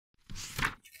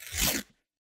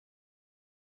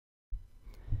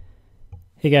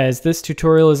Hey guys, this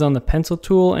tutorial is on the pencil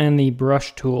tool and the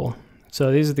brush tool.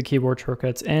 So these are the keyboard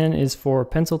shortcuts. N is for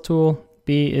pencil tool,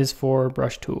 B is for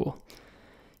brush tool.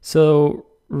 So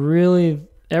really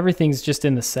everything's just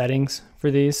in the settings for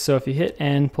these. So if you hit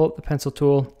N, pull up the pencil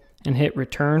tool and hit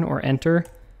return or enter,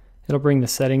 it'll bring the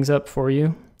settings up for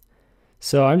you.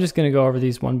 So I'm just going to go over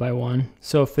these one by one.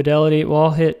 So Fidelity, well, I'll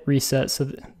hit reset.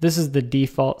 So this is the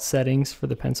default settings for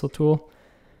the pencil tool.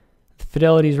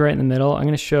 Fidelity is right in the middle. I'm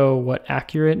going to show what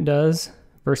accurate does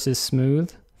versus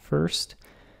smooth first.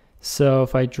 So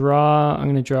if I draw, I'm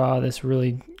going to draw this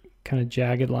really kind of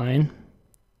jagged line.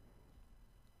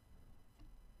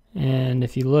 And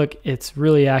if you look, it's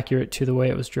really accurate to the way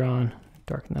it was drawn.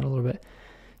 Darken that a little bit.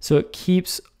 So it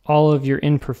keeps all of your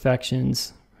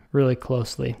imperfections really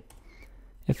closely.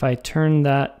 If I turn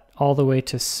that all the way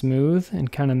to smooth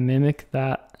and kind of mimic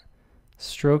that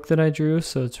stroke that I drew,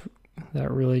 so it's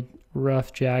that really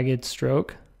rough, jagged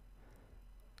stroke,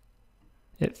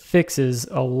 it fixes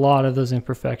a lot of those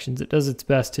imperfections. It does its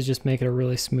best to just make it a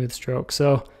really smooth stroke.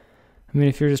 So, I mean,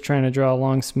 if you're just trying to draw a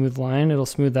long, smooth line, it'll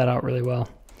smooth that out really well.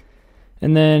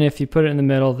 And then if you put it in the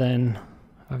middle, then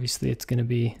obviously it's going to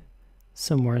be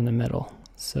somewhere in the middle.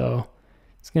 So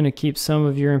it's going to keep some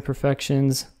of your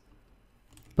imperfections,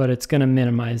 but it's going to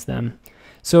minimize them.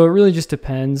 So it really just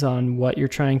depends on what you're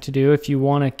trying to do. If you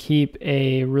want to keep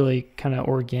a really kind of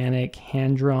organic,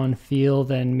 hand-drawn feel,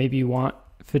 then maybe you want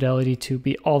Fidelity to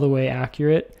be all the way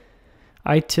accurate.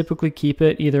 I typically keep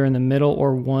it either in the middle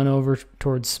or one over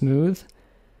towards smooth.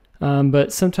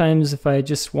 But sometimes if I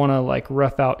just want to like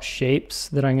rough out shapes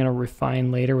that I'm going to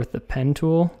refine later with the pen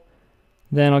tool,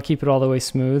 then I'll keep it all the way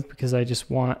smooth because I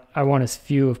want as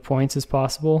few of points as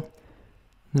possible.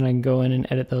 Then I can go in and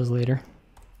edit those later.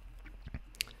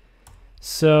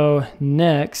 So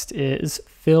next is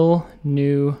fill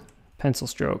new pencil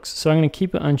strokes. So I'm going to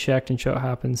keep it unchecked and show what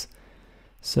happens.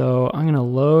 So I'm going to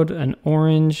load an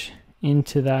orange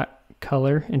into that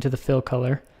color, into the fill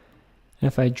color. And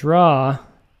if I draw,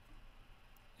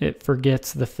 it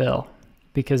forgets the fill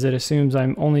because it assumes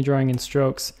I'm only drawing in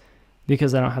strokes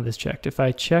because I don't have this checked. If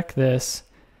I check this,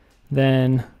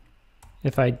 then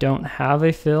if I don't have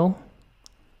a fill,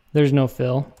 there's no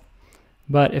fill.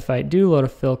 But if I do load a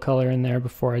fill color in there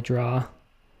before I draw,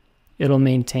 it'll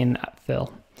maintain that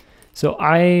fill. So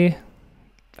I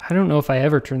don't know if I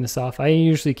ever turn this off. I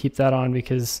usually keep that on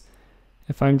because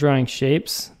if I'm drawing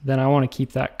shapes, then I want to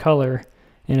keep that color.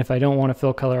 And if I don't want a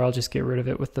fill color, I'll just get rid of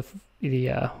it with the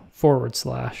forward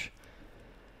slash.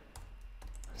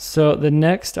 So the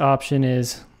next option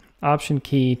is option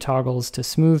key toggles to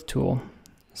smooth tool.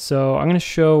 So I'm going to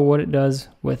show what it does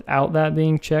without that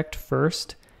being checked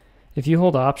first. If you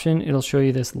hold option, it'll show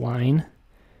you this line.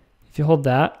 If you hold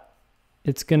that,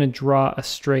 it's going to draw a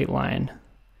straight line.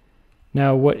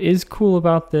 Now, what is cool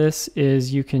about this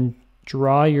is you can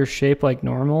draw your shape like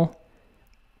normal,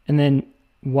 and then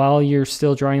while you're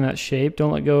still drawing that shape,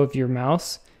 don't let go of your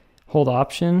mouse, hold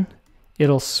option,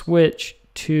 it'll switch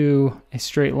to a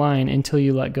straight line until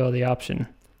you let go of the option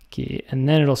key, and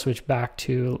then it'll switch back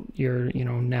to your,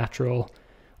 natural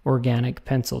organic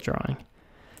pencil drawing.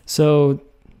 So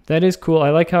that is cool.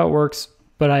 I like how it works,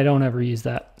 but I don't ever use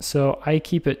that. So I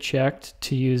keep it checked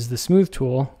to use the smooth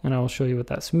tool, and I will show you what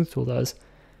that smooth tool does.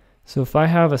 So if I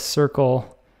have a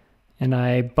circle and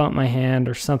I bump my hand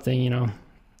or something,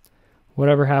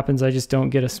 whatever happens, I just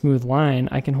don't get a smooth line,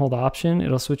 I can hold option.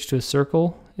 It'll switch to a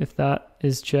circle if that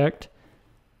is checked.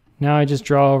 Now I just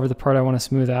draw over the part I want to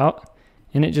smooth out,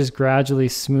 and it just gradually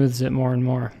smooths it more and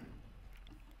more.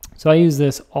 So I use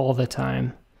this all the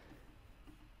time.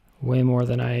 Way more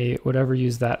than I would ever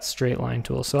use that straight line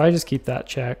tool. So I just keep that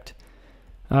checked.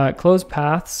 Close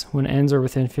paths when ends are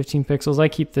within 15 pixels. I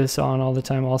keep this on all the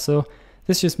time also.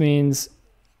 This just means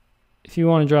if you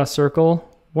want to draw a circle,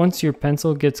 once your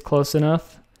pencil gets close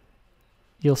enough,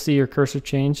 you'll see your cursor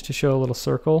change to show a little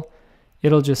circle.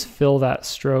 It'll just fill that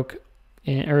stroke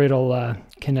or it'll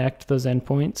connect those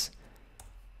endpoints.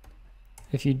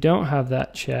 If you don't have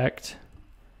that checked,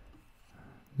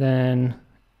 then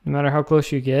no matter how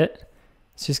close you get,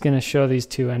 it's just going to show these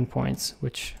two endpoints,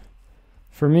 which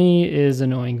for me is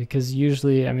annoying because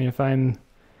usually, if I'm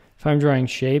drawing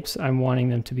shapes, I'm wanting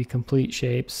them to be complete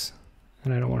shapes,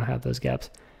 and I don't want to have those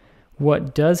gaps.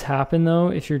 What does happen though,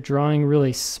 if you're drawing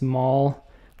really small,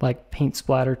 like paint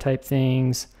splatter type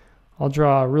things, I'll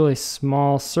draw a really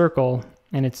small circle,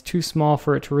 and it's too small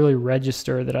for it to really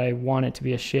register that I want it to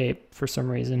be a shape for some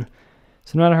reason.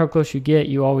 So no matter how close you get,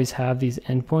 you always have these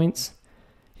endpoints.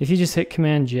 If you just hit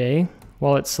Command J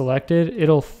while it's selected,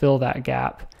 it'll fill that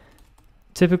gap.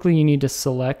 Typically you need to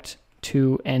select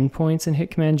two endpoints and hit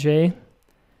Command J,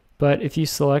 but if you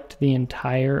select the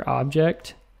entire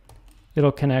object,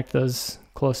 it'll connect those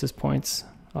closest points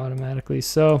automatically.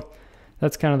 So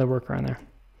that's kind of the workaround there.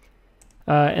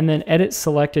 And then edit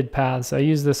selected paths. I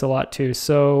use this a lot too.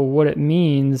 So what it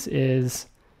means is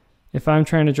if I'm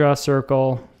trying to draw a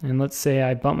circle and let's say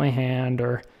I bump my hand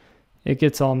or it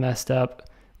gets all messed up,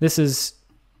 this is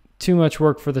too much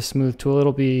work for the smooth tool.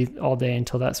 It'll be all day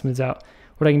until that smooths out.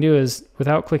 What I can do is,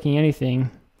 without clicking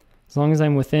anything, as long as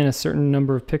I'm within a certain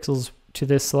number of pixels to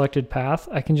this selected path,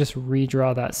 I can just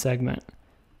redraw that segment.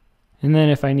 And then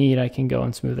if I need, I can go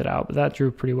and smooth it out. But that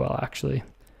drew pretty well actually.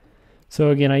 So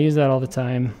again, I use that all the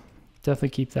time. Definitely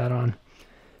keep that on.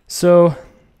 So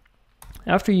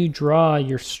after you draw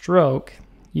your stroke,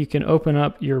 you can open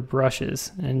up your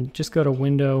brushes and just go to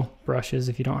Window, Brushes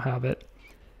if you don't have it.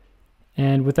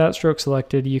 And with that stroke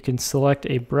selected, you can select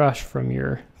a brush from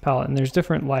your palette. And there's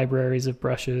different libraries of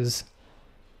brushes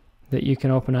that you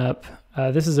can open up.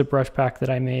 This is a brush pack that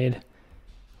I made.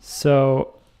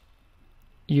 So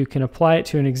you can apply it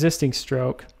to an existing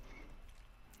stroke.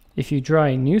 If you draw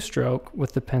a new stroke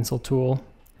with the pencil tool,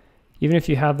 even if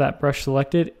you have that brush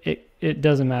selected, it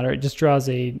doesn't matter. It just draws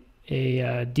a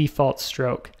default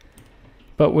stroke.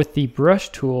 But with the brush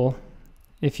tool,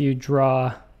 if you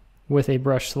draw with a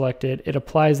brush selected, it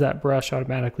applies that brush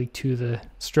automatically to the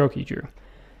stroke you drew.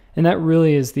 And that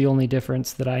really is the only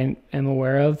difference that I am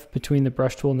aware of between the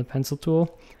brush tool and the pencil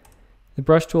tool. The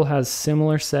brush tool has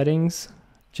similar settings,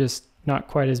 just not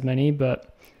quite as many,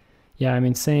 but yeah, I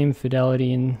mean, same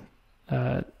fidelity and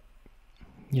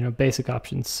basic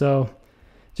options. So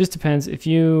just depends. If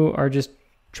you are just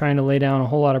trying to lay down a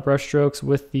whole lot of brush strokes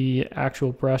with the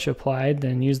actual brush applied,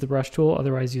 then use the brush tool.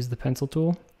 Otherwise, use the pencil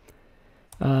tool.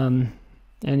 And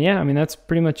yeah, I mean, that's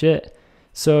pretty much it.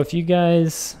 So if you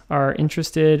guys are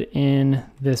interested in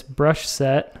this brush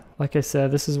set, like I said,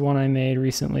 this is one I made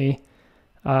recently.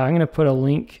 I'm going to put a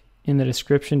link in the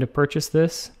description to purchase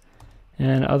this.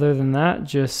 And other than that,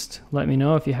 just let me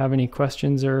know if you have any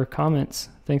questions or comments.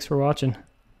 Thanks for watching.